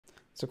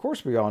So of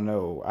course we all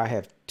know I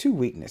have two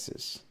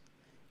weaknesses.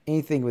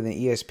 Anything with an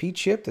ESP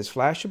chip that's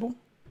flashable,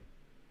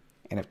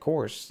 and of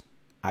course,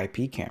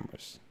 IP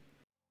cameras.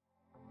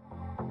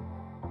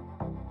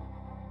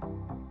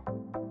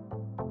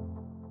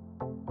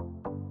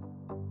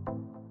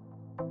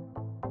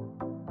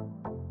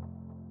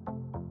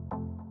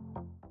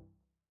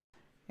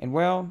 And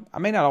well, I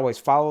may not always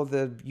follow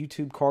the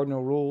YouTube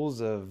cardinal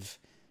rules of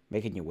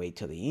making you wait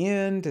till the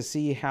end to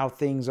see how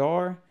things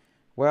are.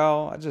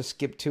 Well, I just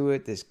skipped to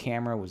it. This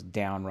camera was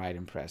downright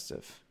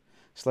impressive.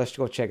 So let's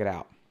go check it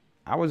out.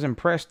 I was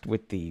impressed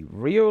with the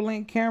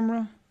Reolink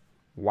camera.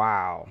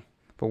 Wow.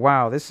 But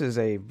wow, this is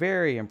a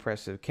very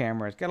impressive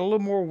camera. It's got a little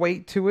more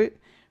weight to it.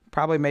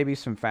 Probably maybe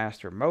some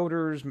faster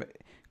motors. Of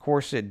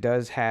course, it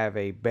does have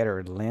a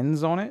better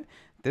lens on it.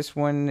 This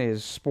one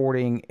is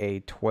sporting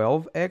a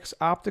 12x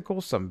optical,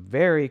 so I'm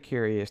very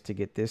curious to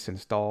get this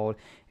installed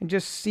and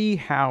just see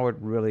how it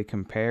really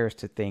compares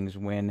to things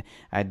when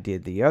I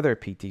did the other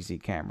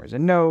PTZ cameras.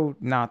 And no,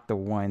 not the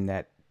one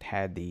that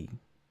had the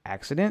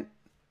accident,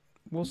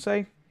 we'll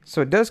say.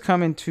 So it does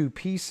come in two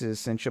pieces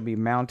since you'll be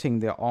mounting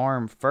the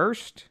arm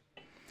first.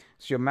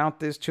 So you'll mount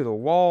this to the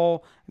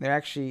wall. There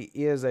actually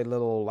is a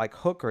little like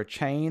hook or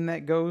chain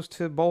that goes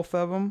to both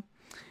of them.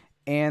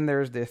 And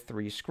there's the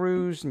 3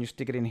 screws, and you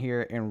stick it in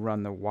here and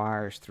run the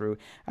wires through.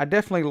 I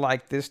definitely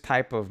like this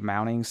type of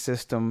mounting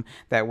system.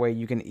 That way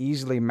you can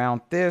easily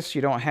mount this.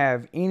 You don't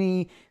have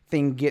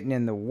anything getting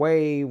in the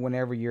way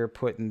whenever you're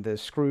putting the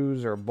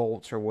screws or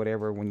bolts or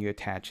whatever when you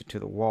attach it to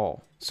the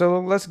wall. So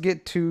let's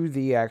get to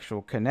the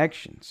actual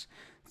connections.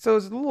 So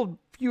there's a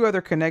few other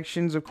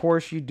connections. Of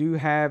course, you do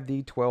have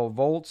the 12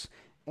 volts,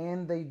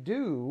 and they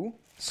do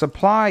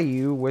supply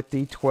you with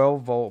the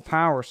 12 volt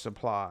power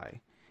supply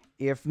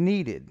if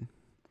needed.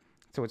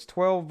 So it's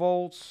 12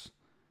 volts,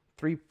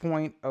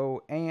 3.0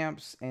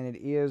 amps, and it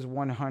is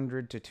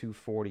 100 to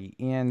 240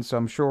 in. So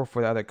I'm sure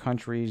for the other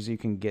countries, you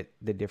can get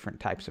the different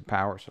types of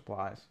power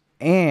supplies.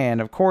 And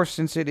of course,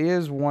 since it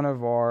is one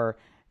of our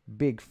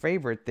big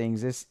favorite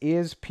things, this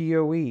is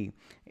PoE.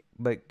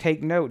 But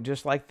take note,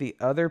 just like the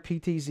other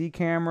PTZ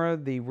camera,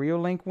 the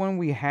Reolink one,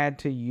 we had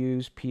to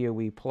use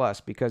PoE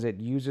Plus because it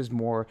uses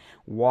more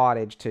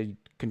wattage to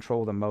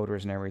control the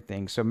motors and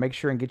everything. So make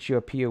sure and get you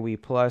a PoE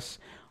Plus,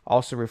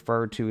 also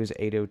referred to as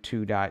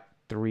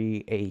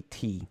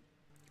 802.3AT.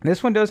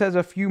 This one has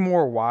a few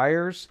more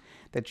wires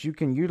that you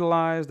can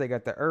utilize. They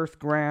got the earth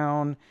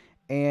ground,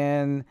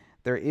 and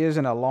there is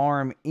an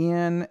alarm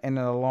in and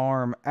an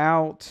alarm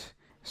out.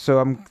 So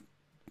I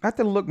have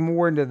to look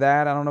more into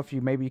that. I don't know if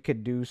you maybe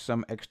could do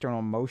some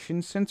external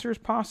motion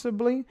sensors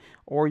possibly,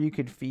 or you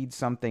could feed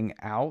something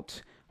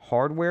out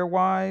hardware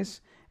wise,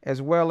 as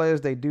well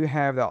as they do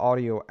have the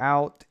audio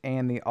out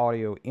and the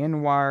audio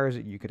in wires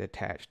that you could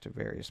attach to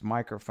various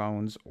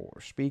microphones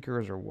or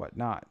speakers or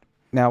whatnot.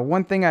 Now,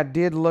 one thing I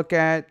did look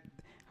at,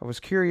 I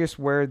was curious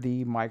where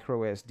the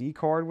micro SD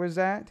card was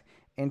at.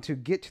 And to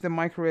get to the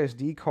micro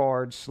SD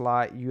card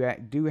slot, you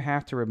do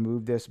have to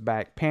remove this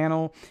back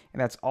panel.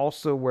 And that's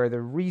also where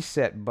the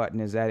reset button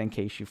is at in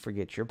case you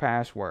forget your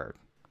password.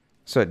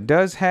 So it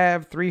does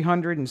have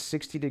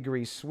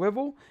 360-degree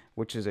swivel,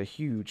 which is a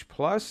huge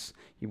plus.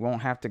 You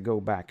won't have to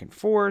go back and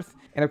forth.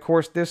 And of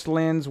course, this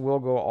lens will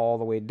go all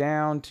the way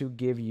down to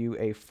give you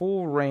a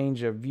full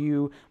range of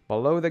view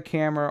below the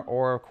camera,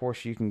 or of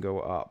course, you can go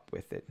up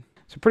with it.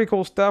 So pretty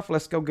cool stuff.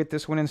 Let's go get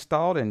this one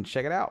installed and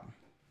check it out.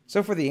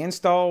 So for the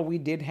install, we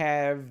did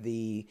have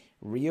the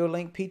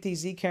Reolink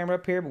PTZ camera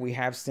up here, but we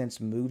have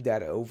since moved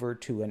that over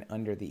to an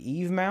under the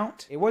eave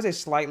mount. It was a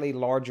slightly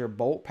larger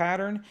bolt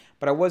pattern,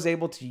 but I was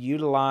able to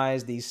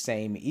utilize the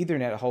same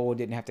Ethernet hole.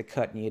 Didn't have to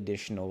cut any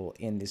additional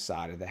in the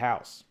side of the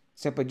house.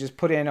 Simply just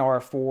put in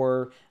our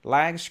 4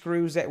 lag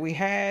screws that we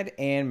had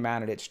and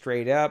mounted it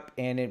straight up,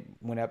 and it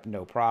went up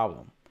no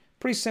problem.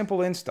 Pretty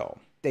simple install.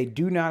 They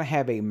do not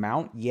have a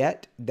mount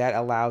yet that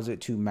allows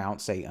it to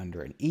mount, say,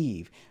 under an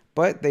eave.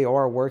 But they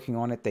are working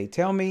on it, they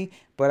tell me,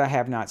 but I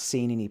have not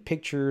seen any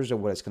pictures of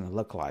what it's going to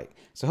look like.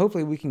 So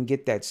hopefully we can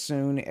get that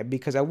soon,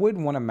 because I would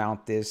want to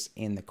mount this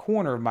in the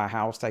corner of my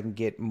house so I can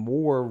get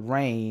more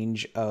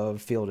range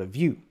of field of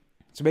view.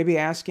 So maybe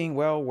asking,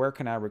 well, where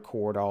can I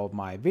record all of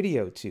my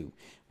video to?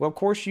 Well, of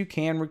course you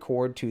can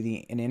record to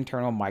an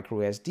internal micro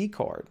SD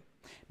card.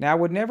 Now, I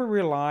would never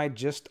rely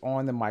just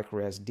on the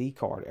micro SD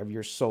card of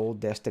your sole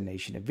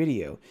destination of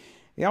video.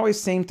 They always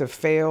seem to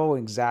fail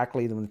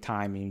exactly the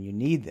time you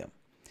need them.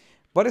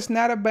 But it's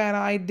not a bad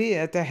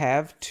idea to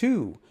have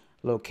 2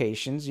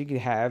 locations. You could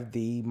have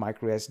the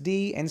micro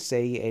SD and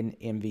say an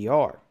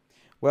MVR.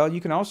 Well,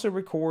 you can also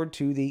record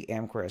to the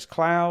Amcrest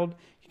cloud.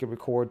 You can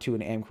record to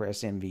an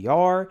Amcrest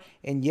MVR.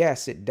 And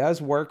yes, it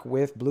does work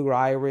with Blue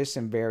Iris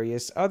and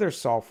various other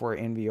software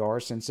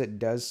NVRs since it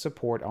does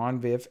support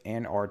ONVIF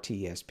and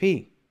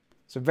RTSP.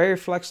 It's a very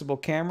flexible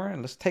camera,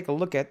 and let's take a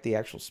look at the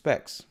actual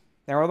specs.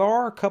 Now, there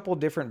are a couple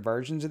different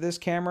versions of this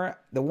camera.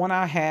 The one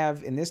I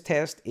have in this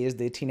test is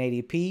the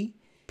 1080p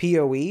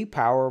PoE,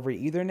 Power over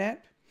Ethernet.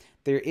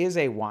 There is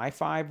a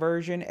Wi-Fi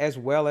version, as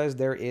well as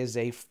there is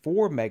a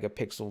 4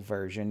 megapixel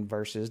version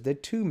versus the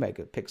 2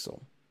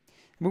 megapixel.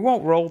 We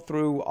won't roll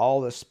through all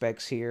the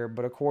specs here,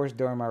 but of course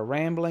during my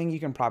rambling, you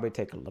can probably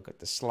take a look at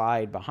the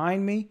slide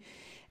behind me.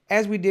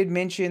 As we did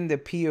mention, the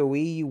PoE,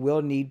 you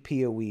will need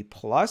PoE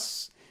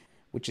Plus,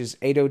 which is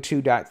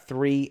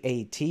 802.3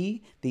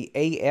 AT. The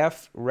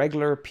AF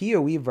regular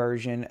PoE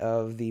version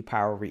of the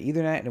Power over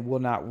Ethernet, and it will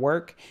not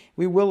work.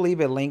 We will leave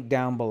a link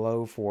down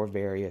below for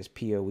various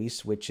PoE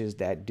switches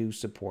that do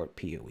support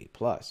PoE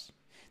Plus.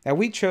 Now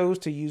we chose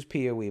to use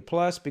PoE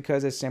Plus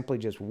because it's simply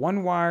just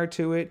one wire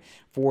to it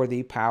for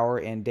the power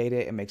and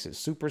data. It makes it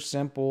super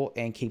simple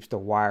and keeps the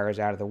wires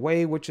out of the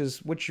way, which is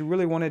what you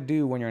really want to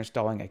do when you're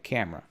installing a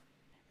camera.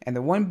 And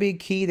the one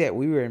big key that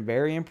we were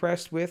very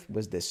impressed with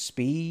was the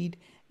speed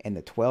and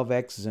the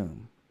 12x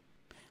zoom.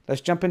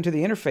 Let's jump into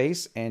the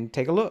interface and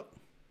take a look.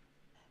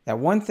 Now,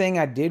 one thing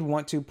I did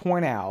want to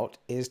point out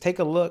is take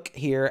a look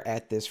here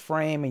at this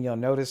frame and you'll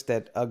notice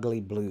that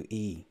ugly blue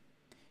E.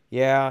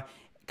 Yeah,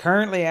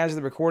 currently as of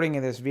the recording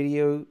of this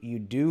video, you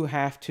do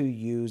have to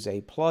use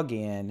a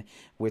plug-in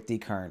with the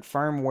current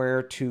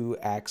firmware to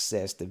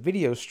access the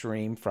video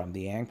stream from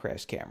the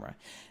Amcrest camera.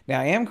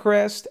 Now,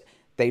 Amcrest,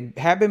 they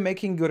have been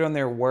making good on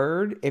their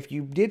word. If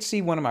you did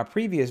see one of my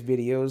previous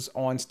videos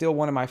on still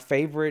one of my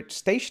favorite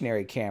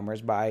stationary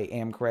cameras by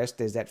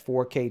Amcrest is that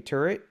 4K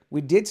turret,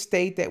 we did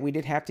state that we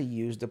did have to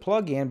use the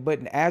plug-in,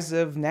 but as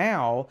of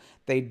now,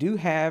 they do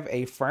have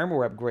a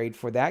firmware upgrade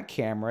for that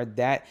camera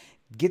that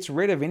gets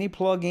rid of any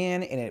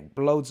plug-in and it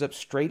loads up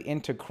straight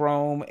into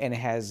Chrome and it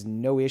has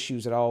no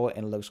issues at all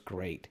and looks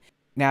great.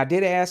 Now, I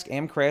did ask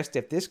Amcrest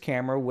if this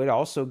camera would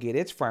also get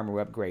its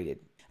firmware upgraded.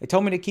 They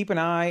told me to keep an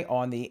eye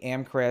on the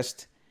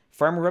Amcrest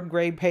firmware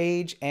upgrade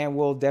page, and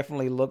we'll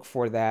definitely look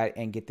for that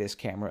and get this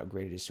camera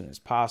upgraded as soon as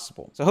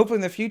possible. So hopefully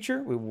in the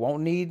future, we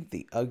won't need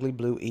the ugly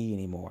blue E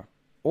anymore,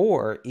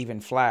 or even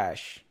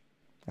flash.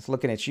 That's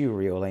looking at you,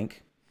 Reolink.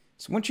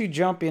 So once you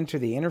jump into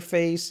the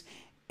interface,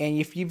 and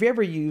if you've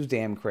ever used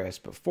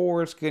Amcrest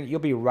before, you'll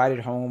be right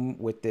at home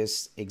with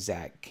this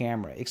exact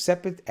camera,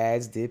 except it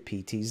adds the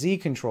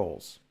PTZ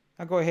controls.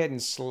 I'll go ahead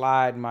and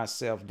slide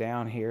myself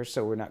down here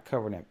so we're not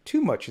covering up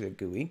too much of the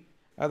GUI.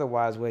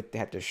 Otherwise, we'd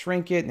have to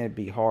shrink it, and it'd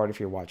be hard if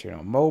you're watching it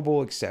on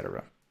mobile,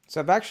 etc. So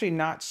I've actually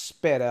not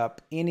sped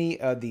up any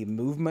of the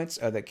movements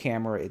of the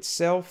camera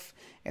itself,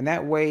 and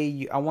that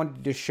way I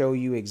wanted to show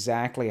you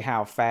exactly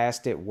how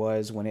fast it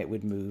was when it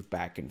would move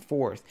back and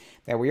forth.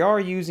 Now we are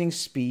using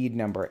speed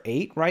number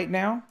 8 right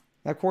now.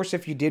 Now, of course,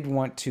 if you did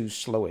want to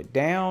slow it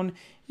down,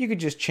 you could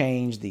just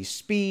change the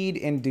speed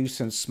and do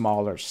some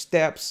smaller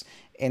steps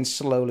and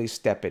slowly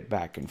step it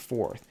back and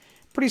forth.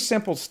 Pretty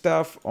simple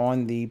stuff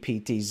on the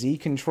PTZ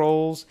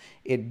controls.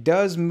 It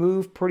does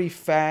move pretty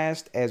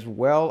fast, as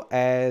well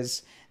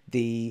as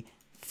the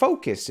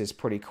focus is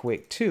pretty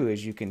quick too,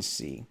 as you can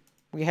see.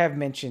 We have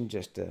mentioned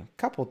just a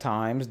couple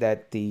times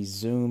that the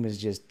zoom is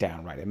just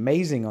downright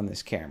amazing on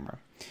this camera.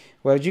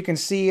 Well, as you can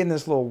see in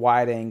this little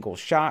wide angle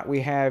shot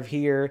we have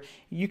here,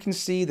 you can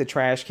see the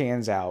trash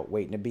cans out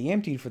waiting to be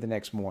emptied for the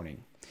next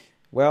morning.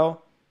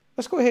 Well,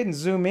 let's go ahead and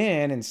zoom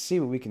in and see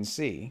what we can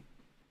see.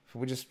 If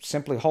we just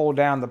simply hold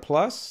down the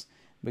plus,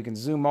 we can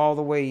zoom all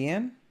the way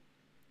in,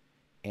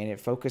 and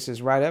it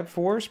focuses right up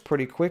for us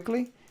pretty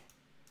quickly.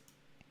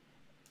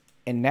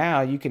 And now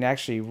you can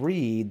actually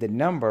read the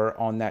number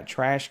on that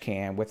trash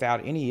can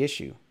without any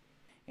issue.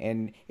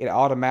 And it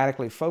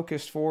automatically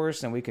focused for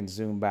us, and we can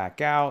zoom back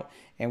out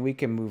and we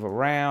can move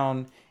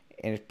around,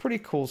 and it's pretty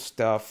cool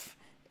stuff.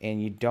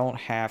 And you don't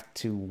have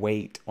to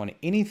wait on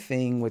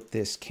anything with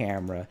this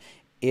camera.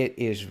 It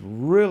is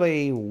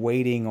really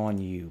waiting on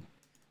you.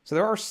 So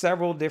there are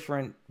several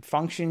different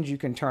functions you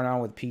can turn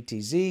on with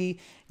PTZ.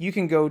 You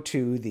can go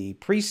to the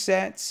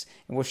presets,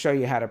 and we'll show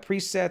you how to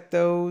preset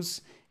those.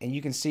 And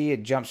you can see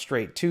it jumps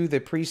straight to the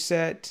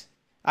preset.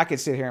 I could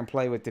sit here and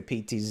play with the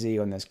PTZ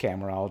on this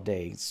camera all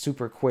day. It's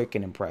super quick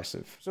and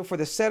impressive. So for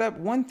the setup,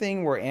 one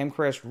thing where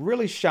Amcrest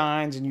really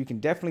shines, and you can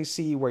definitely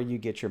see where you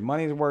get your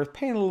money's worth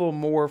paying a little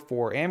more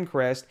for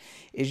Amcrest,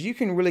 is you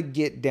can really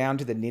get down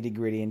to the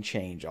nitty-gritty and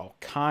change all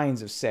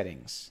kinds of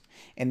settings.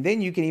 And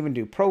then you can even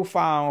do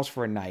profiles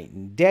for night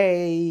and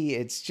day.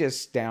 It's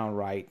just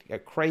downright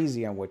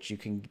crazy on what you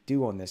can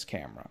do on this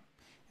camera.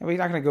 And we're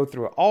not going to go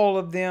through all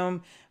of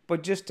them,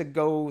 but just to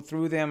go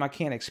through them, I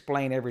can't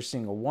explain every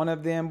single one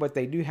of them, but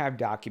they do have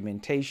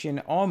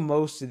documentation on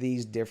most of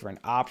these different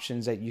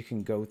options that you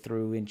can go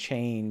through and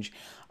change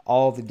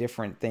all the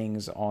different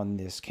things on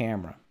this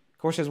camera. Of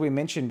course, as we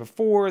mentioned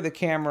before, the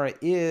camera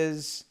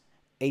is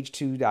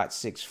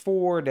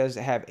H.2.64, does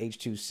have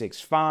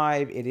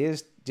H.265. It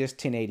is just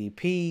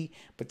 1080p,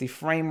 but the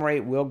frame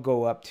rate will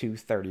go up to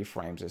 30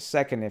 frames a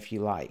second if you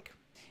like.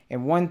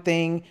 And one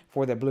thing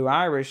for the Blue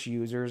Iris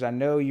users, I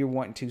know you're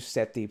wanting to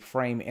set the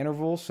frame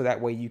interval so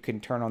that way you can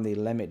turn on the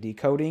limit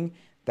decoding.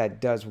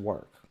 That does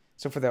work.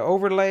 So for the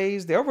overlay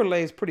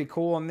is pretty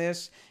cool on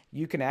this.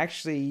 You can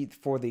actually,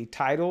 for the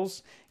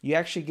titles, you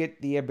actually get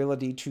the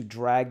ability to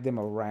drag them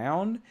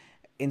around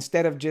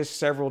instead of just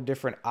several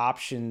different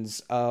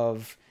options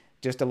of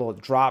just a little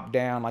drop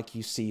down like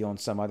you see on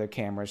some other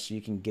cameras, so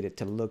you can get it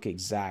to look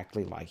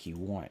exactly like you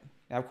want.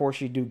 Now, of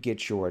course, you do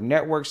get your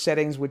network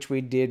settings, which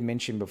we did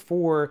mention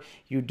before.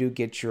 You do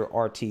get your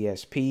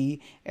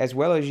RTSP, as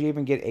well as you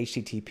even get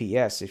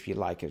HTTPS if you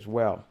like as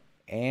well.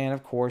 And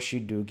of course, you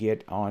do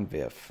get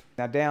ONVIF.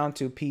 Now down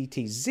to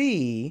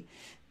PTZ,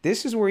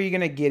 this is where you're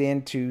going to get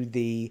into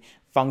the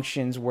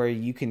functions where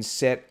you can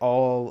set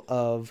all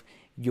of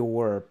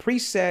your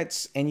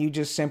presets, and you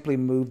just simply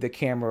move the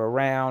camera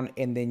around,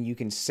 and then you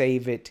can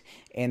save it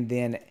and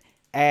then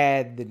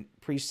add the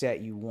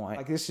preset you want.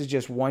 Like this is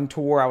just one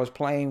tour I was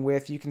playing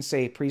with. You can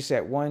say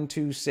preset 1,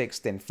 2, 6,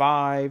 then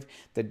 5,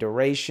 the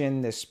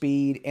duration, the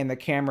speed, and the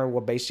camera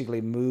will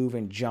basically move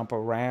and jump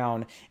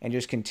around and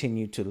just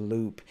continue to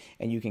loop,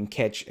 and you can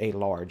catch a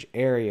large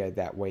area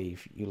that way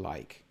if you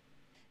like.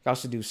 You can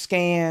also do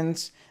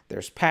scans,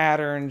 there's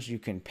patterns, you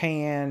can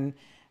pan,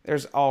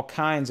 there's all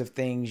kinds of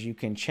things you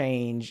can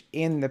change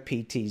in the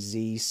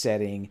PTZ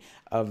setting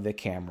of the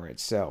camera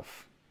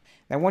itself.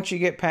 Now, once you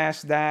get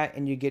past that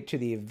and you get to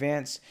the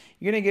events,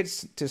 you're going to get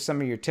to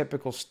some of your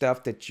typical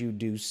stuff that you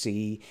do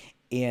see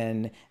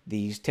in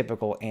these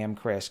typical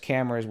Amcrest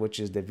cameras, which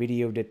is the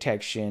video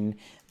detection,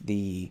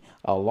 the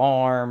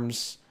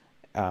alarms.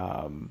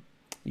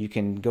 You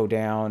can go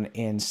down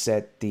and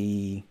set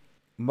the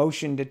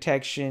motion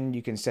detection.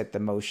 You can set the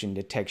motion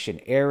detection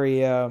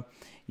area.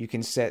 You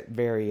can set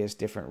various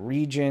different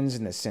regions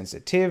and the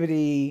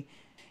sensitivity.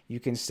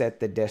 You can set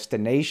the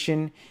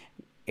destination,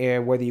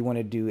 whether you want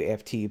to do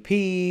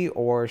FTP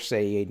or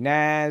say a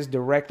NAS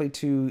directly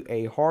to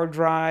a hard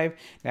drive.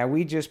 Now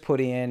we just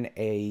put in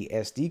a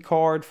SD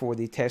card for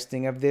the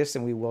testing of this,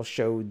 and we will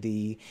show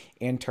the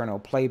internal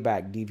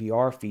playback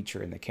DVR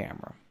feature in the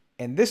camera.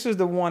 And this is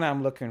the one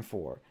I'm looking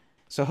for.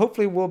 So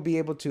hopefully we'll be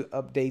able to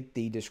update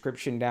the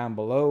description down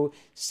below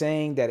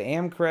saying that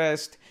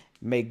Amcrest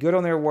made good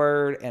on their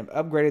word and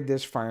upgraded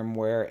this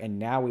firmware, and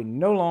now we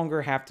no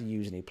longer have to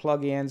use any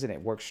plugins, and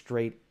it works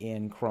straight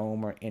in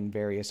Chrome or in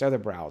various other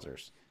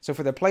browsers. So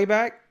for the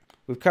playback,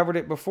 we've covered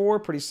it before,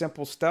 pretty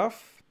simple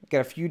stuff. Got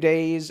a few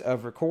days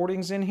of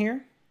recordings in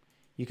here.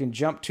 You can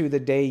jump to the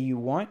day you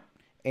want,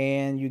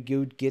 and you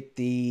get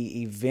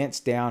the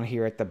events down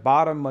here at the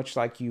bottom, much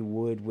like you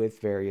would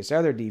with various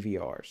other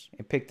DVRs.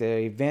 And pick the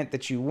event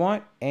that you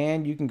want,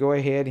 and you can go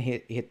ahead and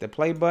hit the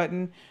play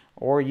button,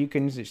 or you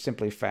can just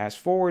simply fast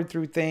forward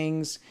through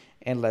things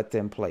and let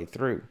them play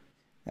through.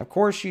 Of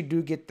course, you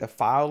do get the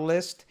file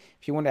list.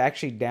 If you want to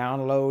actually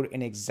download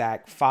an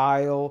exact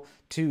file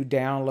to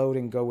download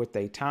and go with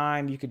a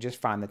time, you could just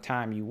find the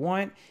time you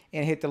want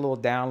and hit the little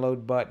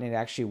download button. It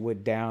actually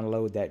would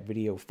download that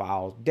video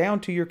file down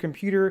to your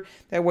computer.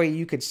 That way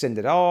you could send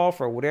it off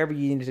or whatever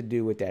you needed to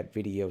do with that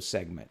video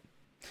segment.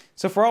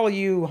 So for all of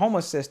you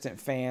HomeAssistant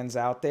fans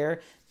out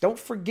there, don't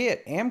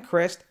forget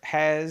Amcrest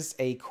has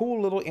a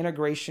cool little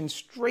integration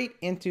straight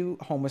into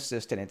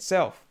HomeAssistant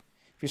itself.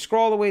 If you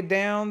scroll all the way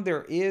down,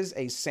 there is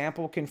a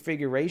sample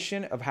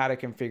configuration of how to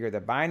configure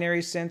the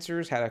binary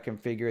sensors, how to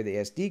configure the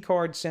SD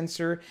card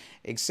sensor,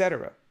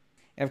 etc.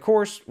 And of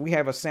course, we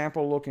have a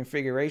sample little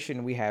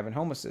configuration we have in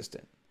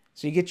HomeAssistant.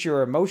 So you get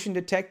your motion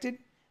detected.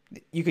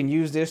 You can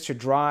use this to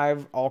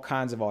drive all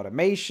kinds of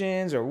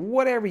automations or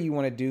whatever you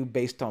want to do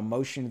based on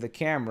motion of the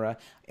camera,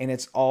 and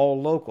it's all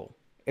local.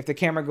 If the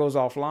camera goes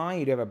offline,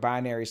 you'd have a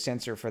binary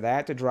sensor for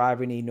that to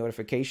drive any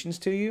notifications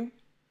to you.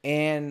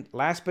 And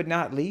last but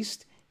not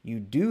least, you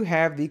do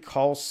have the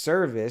call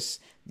service.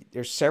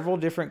 There's several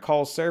different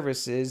call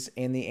services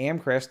in the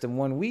Amcrest. The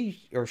one we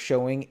are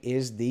showing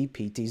is the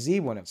PTZ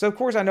one. So of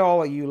course, I know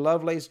all of you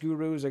Lovelace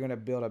gurus are going to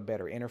build a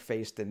better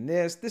interface than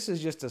this. This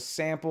is just a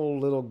sample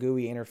little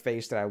GUI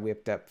interface that I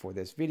whipped up for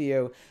this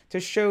video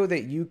to show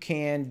that you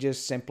can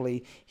just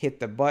simply hit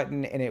the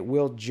button and it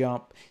will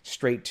jump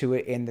straight to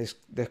it. And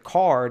the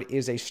card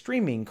is a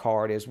streaming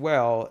card as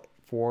well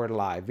for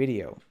live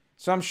video.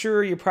 So I'm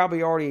sure you're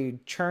probably already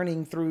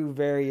churning through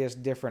various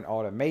different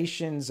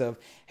automations of,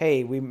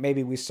 hey,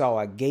 maybe we saw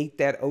a gate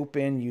that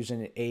opened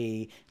using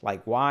a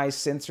like Y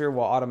sensor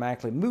will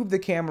automatically move the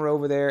camera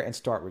over there and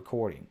start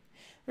recording.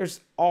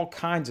 There's all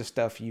kinds of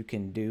stuff you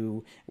can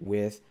do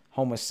with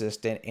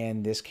HomeAssistant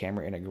and this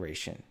camera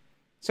integration.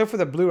 So for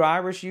the Blue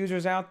Iris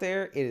users out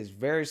there, it is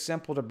very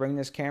simple to bring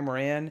this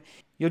camera in.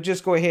 You'll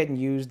just go ahead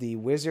and use the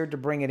wizard to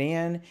bring it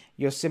in.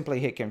 You'll simply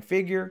hit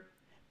configure.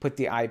 Put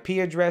the IP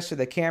address of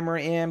the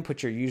camera in,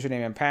 put your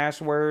username and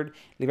password,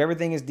 leave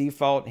everything as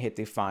default, and hit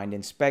the Find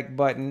Inspect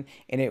button,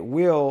 and it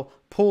will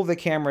pull the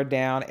camera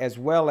down as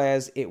well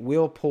as it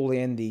will pull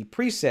in the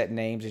preset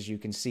names as you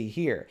can see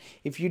here.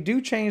 If you do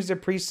change the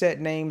preset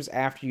names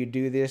after you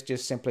do this,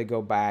 just simply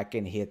go back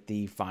and hit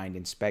the Find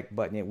Inspect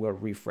button. It will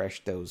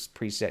refresh those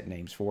preset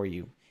names for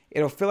you.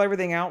 It'll fill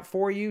everything out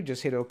for you.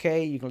 Just hit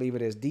OK. You can leave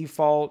it as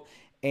default.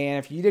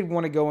 And if you did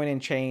want to go in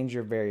and change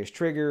your various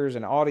triggers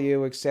and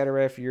audio,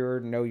 etc., if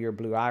you know your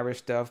Blue Iris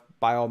stuff,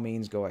 by all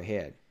means, go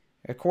ahead.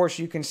 Of course,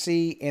 you can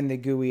see in the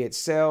GUI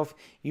itself,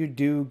 you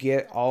do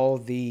get all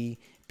the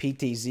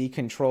PTZ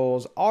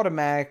controls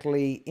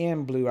automatically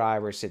in Blue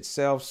Iris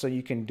itself, so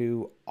you can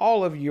do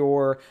all of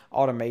your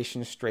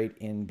automation straight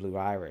in Blue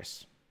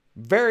Iris.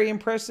 Very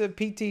impressive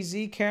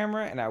PTZ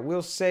camera, and I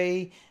will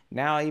say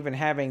now even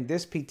having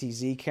this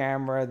PTZ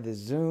camera, the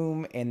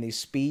zoom and the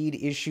speed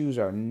issues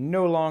are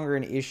no longer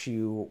an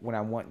issue when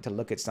I want to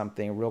look at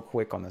something real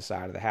quick on the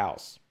side of the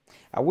house.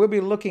 I will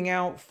be looking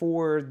out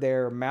for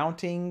their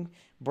mounting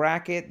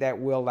bracket that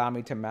will allow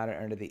me to mount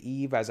it under the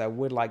eave, as I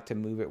would like to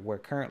move it where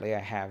currently I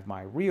have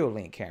my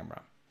Reolink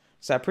camera.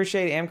 So I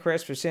appreciate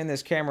Amcrest for sending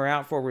this camera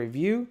out for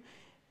review.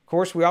 Of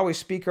course, we always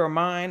speak our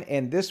mind,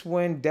 and this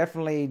one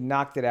definitely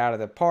knocked it out of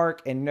the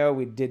park. And no,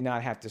 we did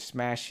not have to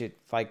smash it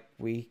like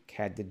we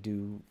had to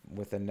do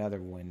with another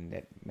one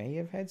that may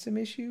have had some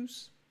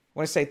issues. I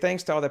want to say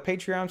thanks to all the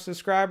Patreon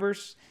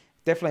subscribers.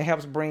 It definitely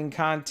helps bring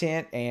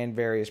content and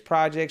various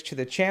projects to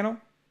the channel.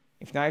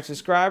 If you're not a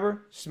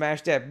subscriber,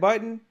 smash that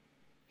button,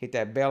 hit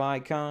that bell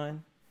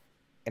icon,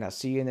 and I'll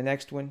see you in the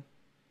next one.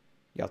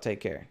 Y'all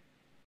take care.